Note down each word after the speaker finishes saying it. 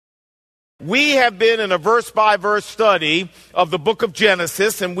We have been in a verse-by-verse study of the book of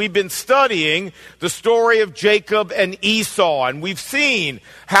Genesis, and we've been studying the story of Jacob and Esau. And we've seen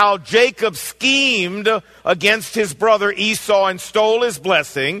how Jacob schemed against his brother Esau and stole his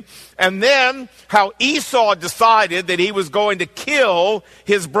blessing, and then how Esau decided that he was going to kill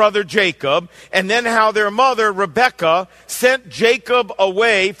his brother Jacob, and then how their mother Rebekah sent Jacob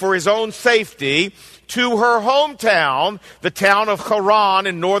away for his own safety to her hometown, the town of Haran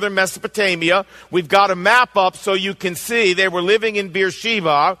in northern Mesopotamia. We've got a map up so you can see they were living in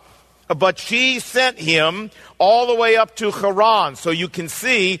Beersheba, but she sent him all the way up to Haran, so you can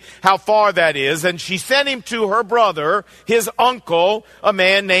see how far that is. And she sent him to her brother, his uncle, a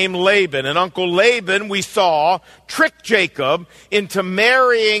man named Laban. And Uncle Laban, we saw, tricked Jacob into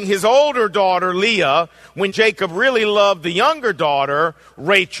marrying his older daughter, Leah, when Jacob really loved the younger daughter,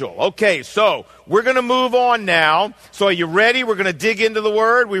 Rachel. Okay, so we're going to move on now. So are you ready? We're going to dig into the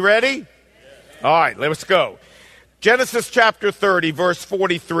Word. We ready? All right, let's go. Genesis chapter 30, verse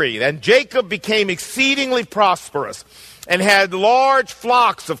 43. And Jacob became exceedingly prosperous and had large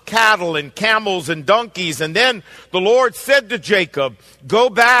flocks of cattle and camels and donkeys. And then the Lord said to Jacob, "Go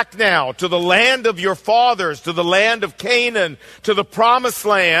back now to the land of your fathers, to the land of Canaan, to the promised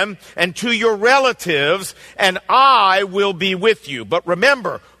land, and to your relatives, and I will be with you." But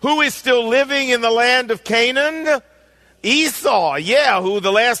remember, who is still living in the land of Canaan? Esau, who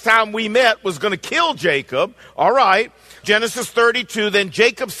the last time we met was going to kill Jacob. All right. Genesis 32, then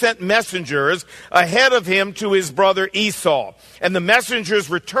Jacob sent messengers ahead of him to his brother Esau. And the messengers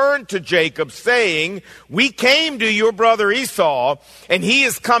returned to Jacob saying, "We came to your brother Esau, and he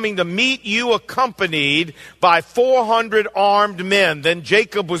is coming to meet you accompanied by 400 armed men." Then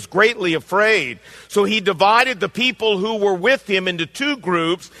Jacob was greatly afraid. So he divided the people who were with him into two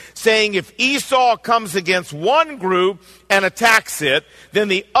groups, saying, "If Esau comes against one group and attacks it, then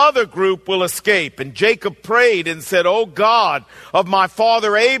the other group will escape." And Jacob prayed and said, "O God of my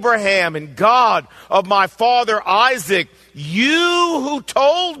father Abraham and God of my father Isaac, you who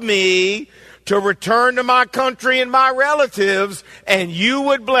told me to return to my country and my relatives, and you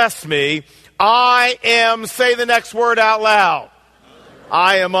would bless me, I am," say the next word out loud,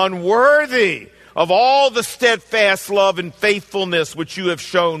 "I am unworthy of all the steadfast love and faithfulness which you have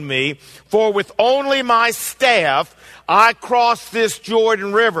shown me, for with only my staff I crossed this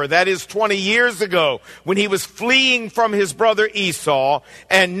Jordan River." That is 20 years ago when he was fleeing from his brother Esau.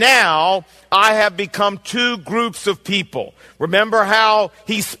 "And now I have become two groups of people." Remember how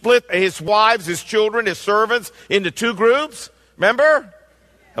he split his wives, his children, his servants into two groups? Remember?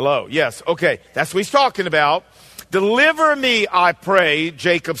 Hello. Yes. Okay. That's what he's talking about. "Deliver me, I pray,"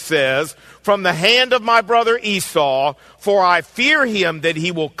 Jacob says, "from the hand of my brother Esau, for I fear him that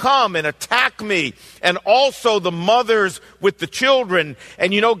he will come and attack me, and also the mothers with the children."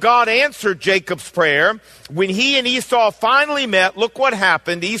 And you know, God answered Jacob's prayer. When he and Esau finally met, look what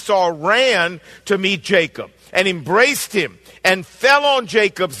happened. Esau ran to meet Jacob and embraced him and fell on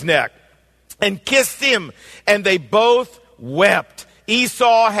Jacob's neck and kissed him, and they both wept.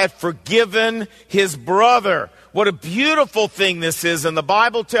 Esau had forgiven his brother. What a beautiful thing this is. And the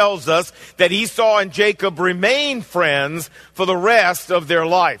Bible tells us that Esau and Jacob remained friends for the rest of their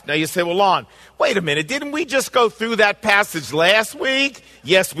life. Now you say, "Well, Lon, wait a minute. Didn't we just go through that passage last week?"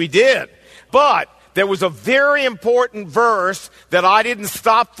 Yes, we did. But there was a very important verse that I didn't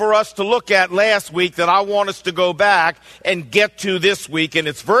stop for us to look at last week that I want us to go back and get to this week. And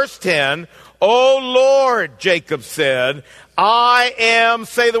it's verse 10. "O Lord," Jacob said, "I am,"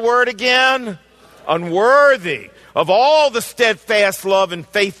 say the word again, "unworthy of all the steadfast love and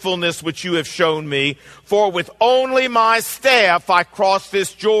faithfulness which you have shown me, for with only my staff I crossed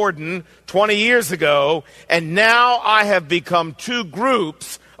this Jordan 20 years ago, and now I have become two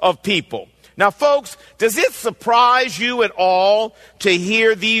groups of people." Now, folks, does it surprise you at all to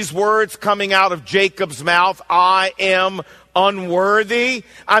hear these words coming out of Jacob's mouth, "I am unworthy"?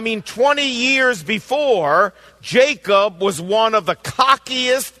 I mean, 20 years before, Jacob was one of the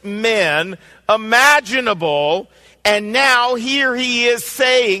cockiest men imaginable, and now here he is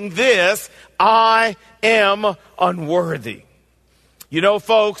saying this, "I am unworthy." You know,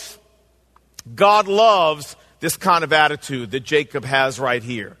 folks, God loves this kind of attitude that Jacob has right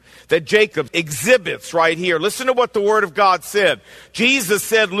here, that Jacob exhibits right here. Listen to what the Word of God said. Jesus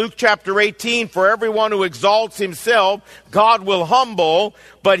said, Luke chapter 18, "For everyone who exalts himself, God will humble,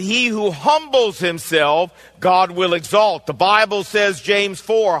 but he who humbles himself, God will exalt." The Bible says, James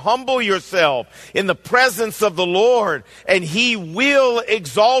 4, "Humble yourself in the presence of the Lord, and he will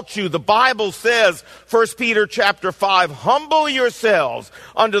exalt you." The Bible says, 1 Peter chapter 5, "Humble yourselves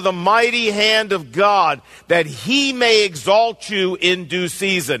under the mighty hand of God, that he may exalt you in due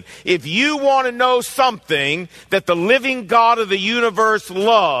season. If you want to know something that the living God of the universe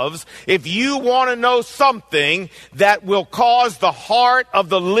loves, if you want to know something that will cause the heart of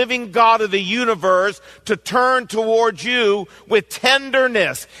the living God of the universe to turn towards you with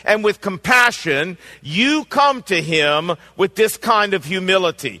tenderness and with compassion, you come to him with this kind of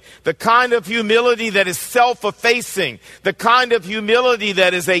humility. The kind of humility that is self-effacing. The kind of humility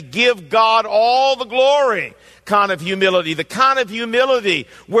that is a give God all the glory kind of humility. The kind of humility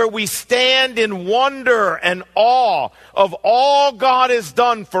where we stand in wonder and awe of all God has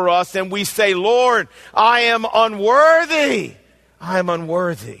done for us, and we say, Lord, I am unworthy. I am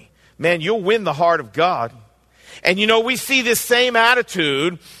unworthy. Man, you'll win the heart of God. And you know, we see this same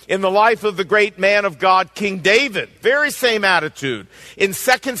attitude in the life of the great man of God, King David. Very same attitude. In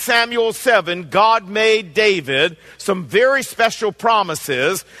 2 Samuel 7, God made David some very special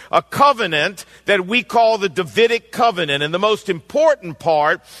promises, a covenant that we call the Davidic covenant. And the most important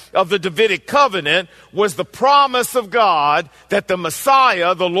part of the Davidic covenant was the promise of God that the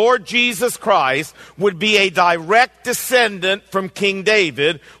Messiah, the Lord Jesus Christ, would be a direct descendant from King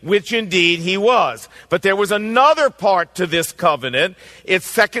David, which indeed he was. But there was another part to this covenant.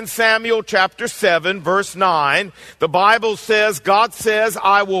 It's 2 Samuel chapter 7, verse 9. The Bible says, God says,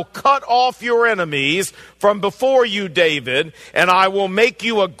 I will cut off your enemies from before you, David, and I will make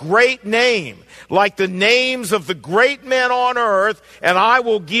you a great name, like the names of the great men on earth, and I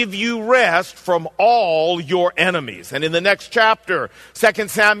will give you rest from all your enemies. And in the next chapter, 2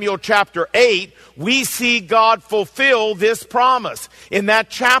 Samuel chapter 8, we see God fulfill this promise. In that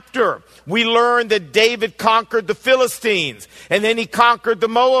chapter, we learn that David conquered the Philistines, and then he conquered the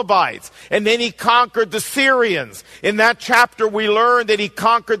Moabites, and then he conquered the Syrians. In that chapter, we learn that he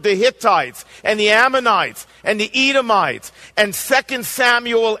conquered the Hittites and the Ammonites and the Edomites. And 2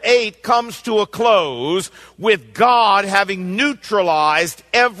 Samuel 8 comes to a close with God having neutralized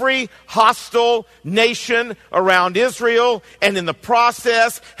every hostile nation around Israel, and in the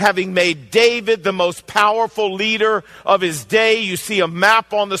process having made David the most powerful leader of his day. You see a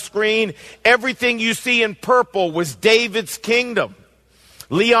map on the screen. Everything you see in purple was David's kingdom.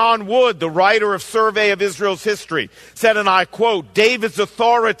 Leon Wood, the writer of Survey of Israel's History, said, and I quote, David's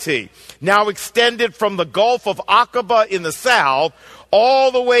authority now extended from the Gulf of Aqaba in the south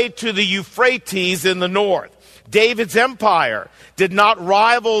all the way to the Euphrates in the north. David's empire did not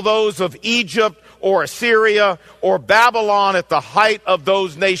rival those of Egypt or Assyria or Babylon at the height of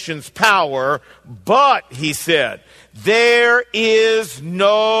those nations' power, but, he said, there is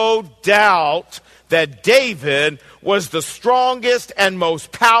no doubt that David was the strongest and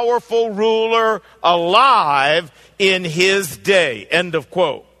most powerful ruler alive in his day. End of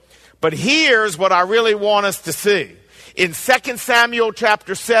quote. But here's what I really want us to see. In 2 Samuel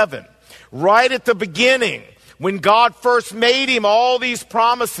chapter 7, right at the beginning, when God first made him all these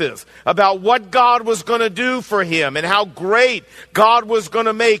promises about what God was going to do for him and how great God was going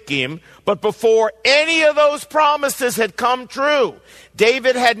to make him, but before any of those promises had come true,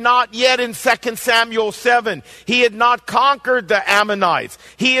 David had not yet in 2 Samuel 7, he had not conquered the Ammonites.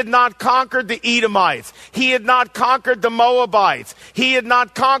 He had not conquered the Edomites. He had not conquered the Moabites. He had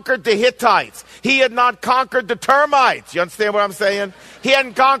not conquered the Hittites. He had not conquered the termites. You understand what I'm saying? He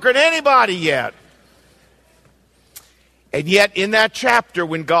hadn't conquered anybody yet. And yet in that chapter,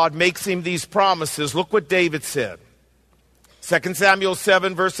 when God makes him these promises, look what David said. 2 Samuel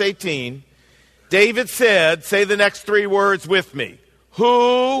 7, verse 18. David said, say the next three words with me.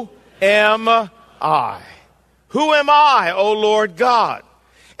 Who am I? Who am I, O Lord God?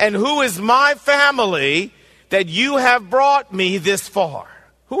 And who is my family that you have brought me this far?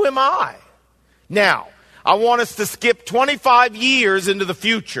 Who am I? Now, I want us to skip 25 years into the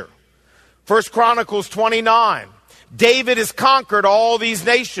future. 1 Chronicles 29. David has conquered all these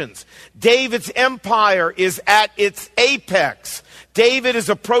nations. David's empire is at its apex. David is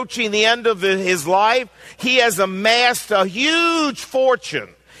approaching the end of his life. He has amassed a huge fortune,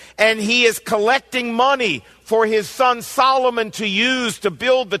 and he is collecting money for his son Solomon to use to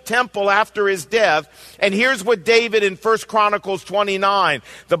build the temple after his death. And here's what David in 1 Chronicles 29,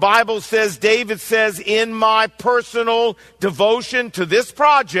 the Bible says, David says, in my personal devotion to this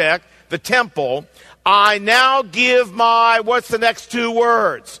project, the temple, I now give my, what's the next two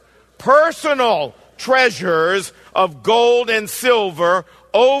words? Personal treasures of gold and silver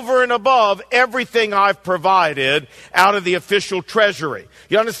over and above everything I've provided out of the official treasury.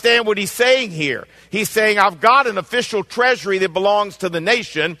 You understand what he's saying here? He's saying, I've got an official treasury that belongs to the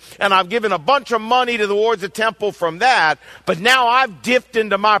nation, and I've given a bunch of money towards the temple from that, but now I've dipped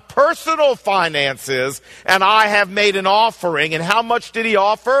into my personal finances, and I have made an offering. And how much did he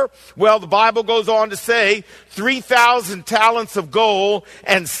offer? Well, the Bible goes on to say 3,000 talents of gold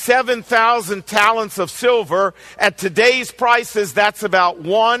and 7,000 talents of silver. At today's prices, that's about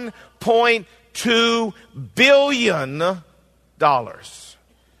 $1.2 billion.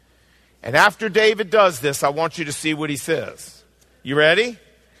 And after David does this, I want you to see what he says. You ready?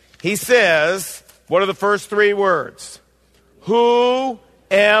 He says, what are the first three words? Who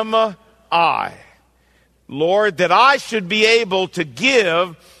am I, Lord, that I should be able to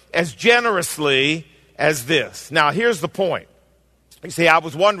give as generously as this? Now, here's the point. You see, I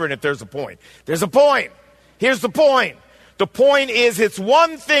was wondering if there's a point. There's a point. Here's the point. The point is, it's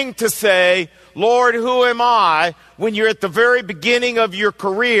one thing to say, Lord, who am I, when you're at the very beginning of your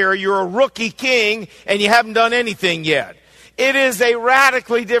career, you're a rookie king, and you haven't done anything yet. It is a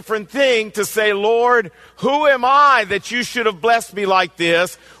radically different thing to say, Lord, who am I that you should have blessed me like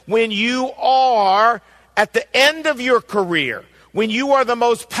this, when you are at the end of your career, when you are the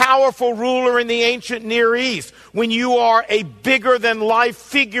most powerful ruler in the ancient Near East, when you are a bigger-than-life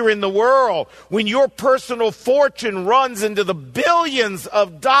figure in the world, when your personal fortune runs into the billions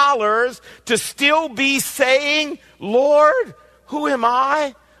of dollars, to still be saying, Lord, who am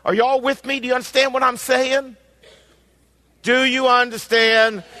I? Are y'all with me? Do you understand what I'm saying? Do you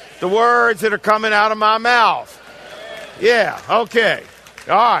understand the words that are coming out of my mouth? Yeah, okay.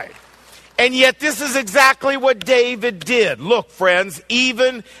 All right. And yet this is exactly what David did. Look, friends,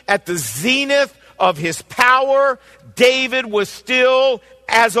 even at the zenith of his power, David was still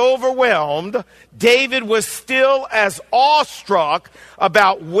as overwhelmed. David was still as awestruck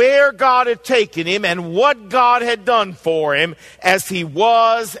about where God had taken him and what God had done for him as he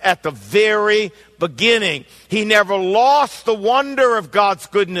was at the very beginning. He never lost the wonder of God's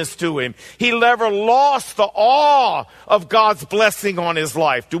goodness to him. He never lost the awe of God's blessing on his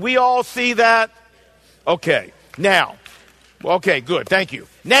life. Do we all see that? Okay. Now, okay, good. Thank you.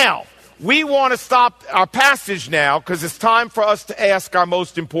 Now, we want to stop our passage now because it's time for us to ask our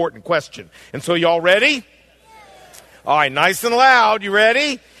most important question. And so y'all ready? All right, nice and loud. You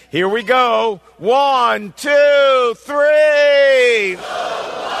ready? Here we go. 1, 2, 3.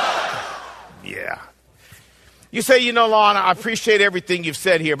 Yeah. You say, Lon, I appreciate everything you've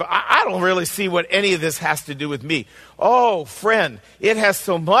said here, but I don't really see what any of this has to do with me. Oh, friend, it has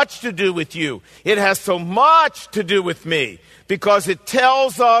so much to do with you. It has so much to do with me because it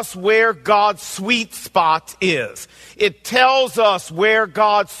tells us where God's sweet spot is. It tells us where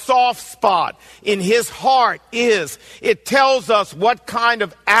God's soft spot in his heart is. It tells us what kind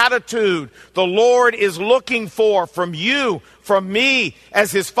of attitude the Lord is looking for from you, from me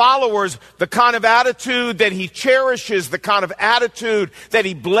as his followers, the kind of attitude that he cherishes, the kind of attitude that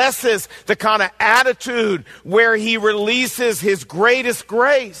he blesses, the kind of attitude where he releases his greatest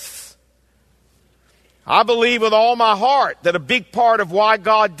grace. I believe with all my heart that a big part of why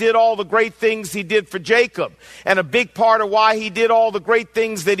God did all the great things he did for Jacob and a big part of why he did all the great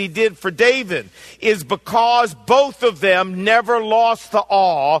things that he did for David is because both of them never lost the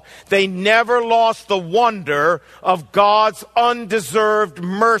awe. They never lost the wonder of God's undeserved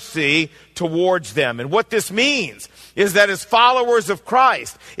mercy towards them. And what this means is that as followers of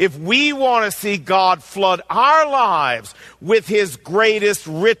Christ, if we want to see God flood our lives with his greatest,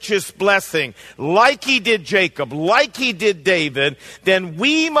 richest blessing, like he did Jacob, like he did David, then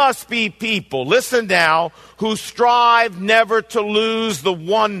we must be people, listen now, who strive never to lose the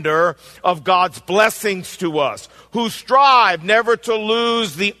wonder of God's blessings to us, who strive never to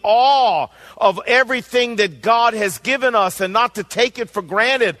lose the awe of everything that God has given us and not to take it for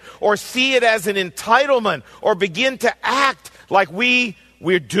granted or see it as an entitlement or begin to act like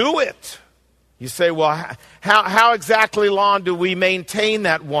we're due it. You say, well, how exactly, Lon, do we maintain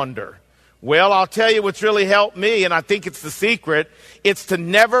that wonder? Well, I'll tell you what's really helped me, and I think it's the secret. It's to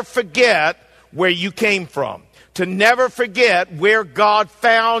never forget where you came from. To never forget where God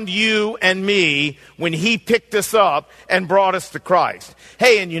found you and me when he picked us up and brought us to Christ.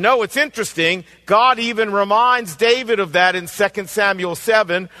 Hey, and it's interesting, God even reminds David of that in 2 Samuel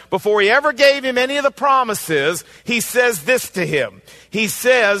 7. Before he ever gave him any of the promises, he says this to him. He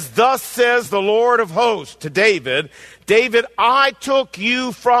says, thus says the Lord of hosts to David, David, I took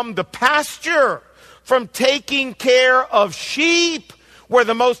you from the pasture, from taking care of sheep, where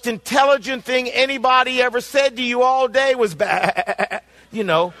the most intelligent thing anybody ever said to you all day was, bah,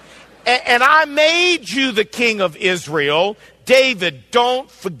 And I made you the king of Israel. David, don't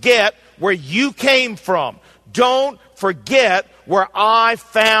forget where you came from. Don't forget where I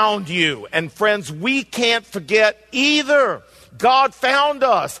found you. And friends, we can't forget either. God found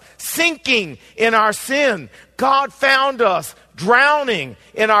us sinking in our sin. God found us drowning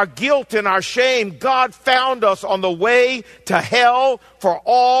in our guilt and our shame. God found us on the way to hell for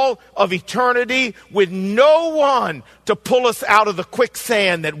all of eternity with no one to pull us out of the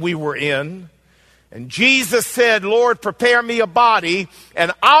quicksand that we were in. And Jesus said, Lord, prepare me a body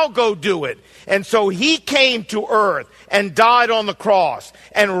and I'll go do it. And so he came to earth and died on the cross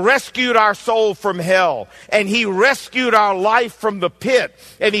and rescued our soul from hell. And he rescued our life from the pit.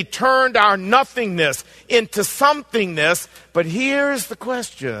 And he turned our nothingness into somethingness. But here's the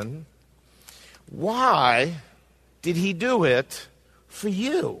question. Why did he do it for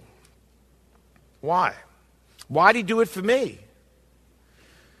you? Why? Why did he do it for me?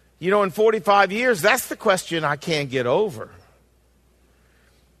 You know, in 45 years, that's the question I can't get over.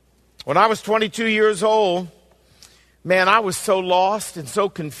 When I was 22 years old, man, I was so lost and so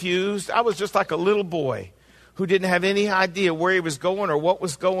confused. I was just like a little boy who didn't have any idea where he was going or what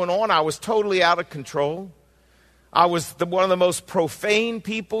was going on. I was totally out of control. I was one of the most profane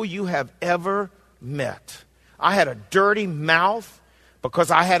people you have ever met. I had a dirty mouth because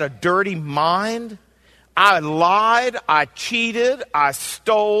I had a dirty mind. I lied, I cheated, I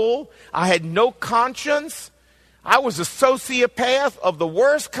stole, I had no conscience. I was a sociopath of the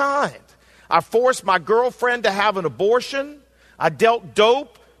worst kind. I forced my girlfriend to have an abortion. I dealt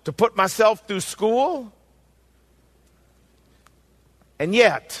dope to put myself through school. And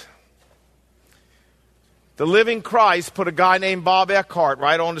yet, the living Christ put a guy named Bob Eckhart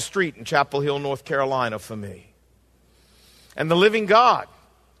right on the street in Chapel Hill, North Carolina for me. And the living God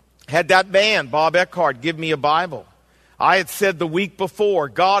had that man, Bob Eckhart, give me a Bible. I had said the week before,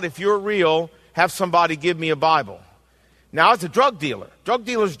 God, if you're real, have somebody give me a Bible. Now, I was a drug dealer. Drug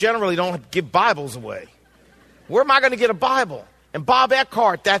dealers generally don't give Bibles away. Where am I going to get a Bible? And Bob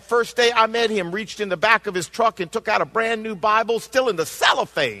Eckhart, that first day I met him, reached in the back of his truck and took out a brand new Bible, still in the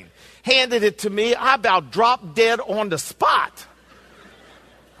cellophane, handed it to me. I about dropped dead on the spot.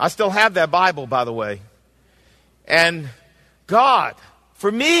 I still have that Bible, by the way. And God,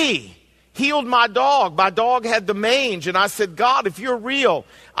 for me, healed my dog. My dog had the mange, and I said, God, if you're real,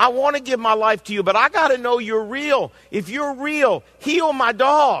 I want to give my life to you, but I got to know you're real. If you're real, heal my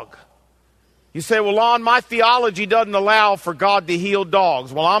dog. You say, well, Lon, my theology doesn't allow for God to heal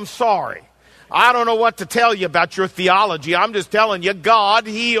dogs. Well, I'm sorry. I don't know what to tell you about your theology. I'm just telling you, God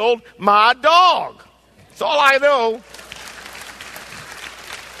healed my dog. That's all I know.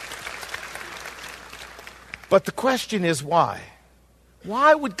 But the question is why?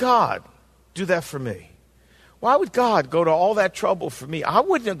 Why would God do that for me? Why would God go to all that trouble for me? I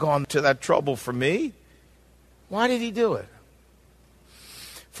wouldn't have gone to that trouble for me. Why did he do it?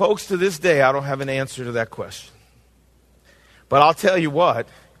 Folks, to this day, I don't have an answer to that question. But I'll tell you what,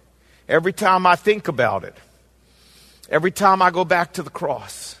 every time I think about it, every time I go back to the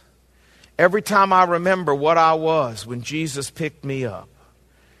cross, every time I remember what I was when Jesus picked me up,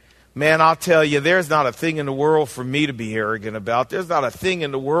 man, I'll tell you, there's not a thing in the world for me to be arrogant about. There's not a thing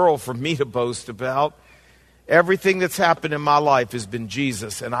in the world for me to boast about. Everything that's happened in my life has been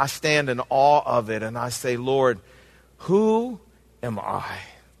Jesus, and I stand in awe of it, and I say, Lord, who am I?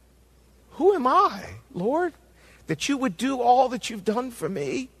 Who am I, Lord, that you would do all that you've done for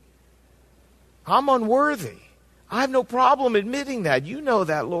me? I'm unworthy. I have no problem admitting that. You know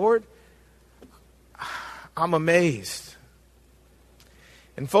that, Lord. I'm amazed.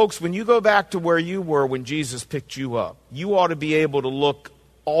 And folks, when you go back to where you were when Jesus picked you up, you ought to be able to look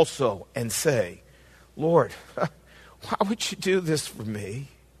also and say, Lord, why would you do this for me?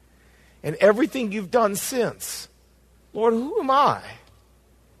 And everything you've done since. Lord, who am I?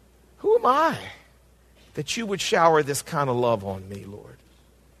 Who am I that you would shower this kind of love on me, Lord?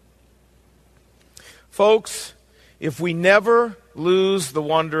 Folks, if we never lose the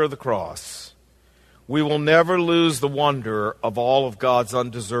wonder of the cross, we will never lose the wonder of all of God's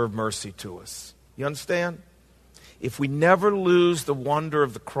undeserved mercy to us. You understand? If we never lose the wonder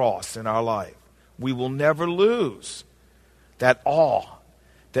of the cross in our life, we will never lose that awe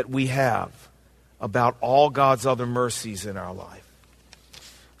that we have about all God's other mercies in our life.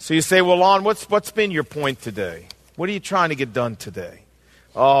 So you say, well, Lon, what's been your point today? What are you trying to get done today?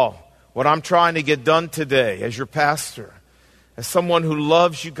 Oh, what I'm trying to get done today as your pastor, as someone who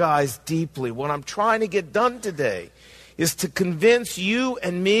loves you guys deeply, what I'm trying to get done today is to convince you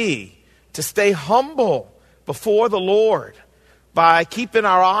and me to stay humble before the Lord by keeping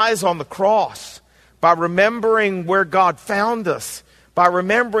our eyes on the cross, by remembering where God found us, by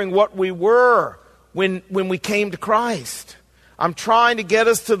remembering what we were when we came to Christ. I'm trying to get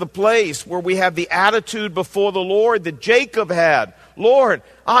us to the place where we have the attitude before the Lord that Jacob had. Lord,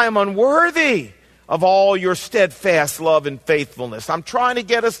 I am unworthy of all your steadfast love and faithfulness. I'm trying to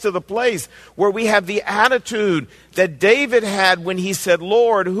get us to the place where we have the attitude that David had when he said,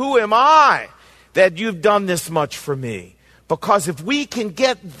 Lord, who am I that you've done this much for me? Because if we can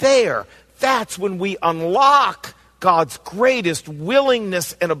get there, that's when we unlock God's greatest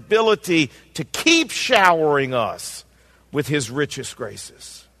willingness and ability to keep showering us with his richest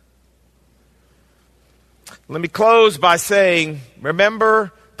graces. Let me close by saying,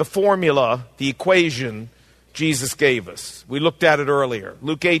 remember the formula, the equation Jesus gave us. We looked at it earlier.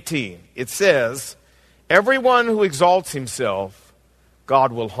 Luke 18. It says, everyone who exalts himself,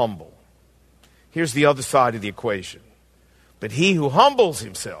 God will humble. Here's the other side of the equation. But he who humbles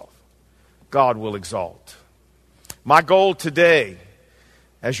himself, God will exalt. My goal today,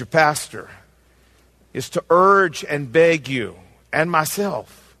 as your pastor, is to urge and beg you and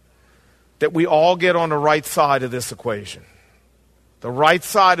myself that we all get on the right side of this equation. The right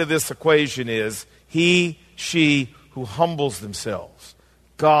side of this equation is he, she who humbles themselves,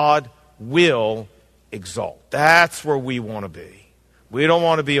 God will exalt. That's where we want to be. We don't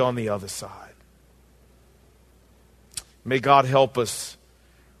want to be on the other side. May God help us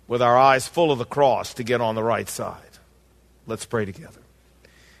with our eyes full of the cross to get on the right side. Let's pray together.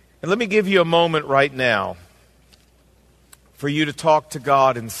 And let me give you a moment right now for you to talk to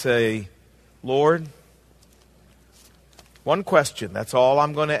God and say, Lord, one question, that's all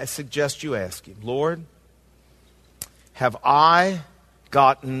I'm going to suggest you ask him. Lord, have I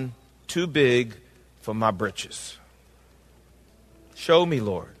gotten too big for my britches? Show me,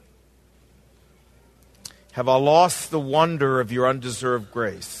 Lord. Have I lost the wonder of your undeserved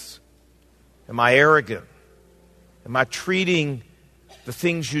grace? Am I arrogant? Am I treating the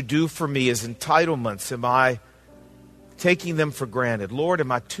things you do for me as entitlements? Am I taking them for granted? Lord,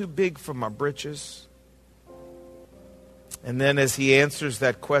 am I too big for my britches? And then as he answers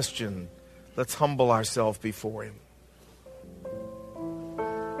that question, let's humble ourselves before him.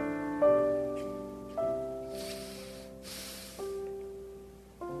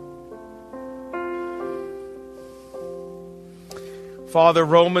 Father,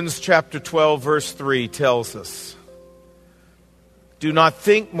 Romans chapter 12, verse 3 tells us, do not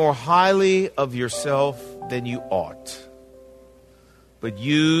think more highly of yourself than you ought, but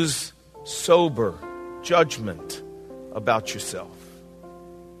use sober judgment about yourself.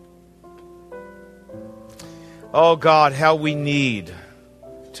 Oh God, how we need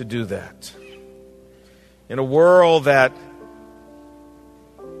to do that. In a world that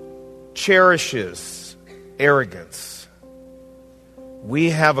cherishes arrogance,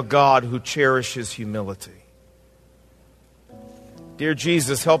 we have a God who cherishes humility. Dear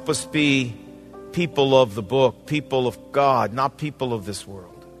Jesus, help us be people of the book, people of God, not people of this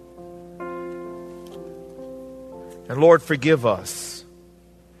world. And Lord, forgive us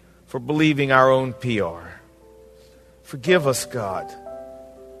for believing our own PR. Forgive us, God,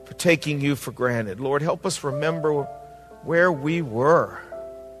 for taking you for granted. Lord, help us remember where we were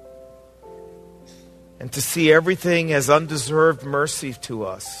and to see everything as undeserved mercy to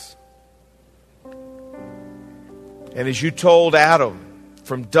us. And as you told Adam,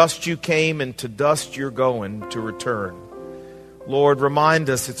 from dust you came and to dust you're going to return. Lord, remind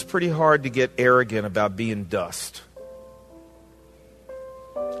us it's pretty hard to get arrogant about being dust.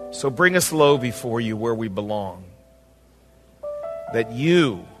 So bring us low before you where we belong, that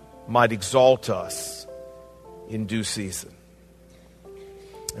you might exalt us in due season.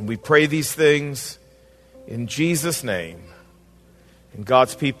 And we pray these things in Jesus' name. And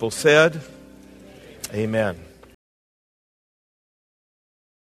God's people said, amen.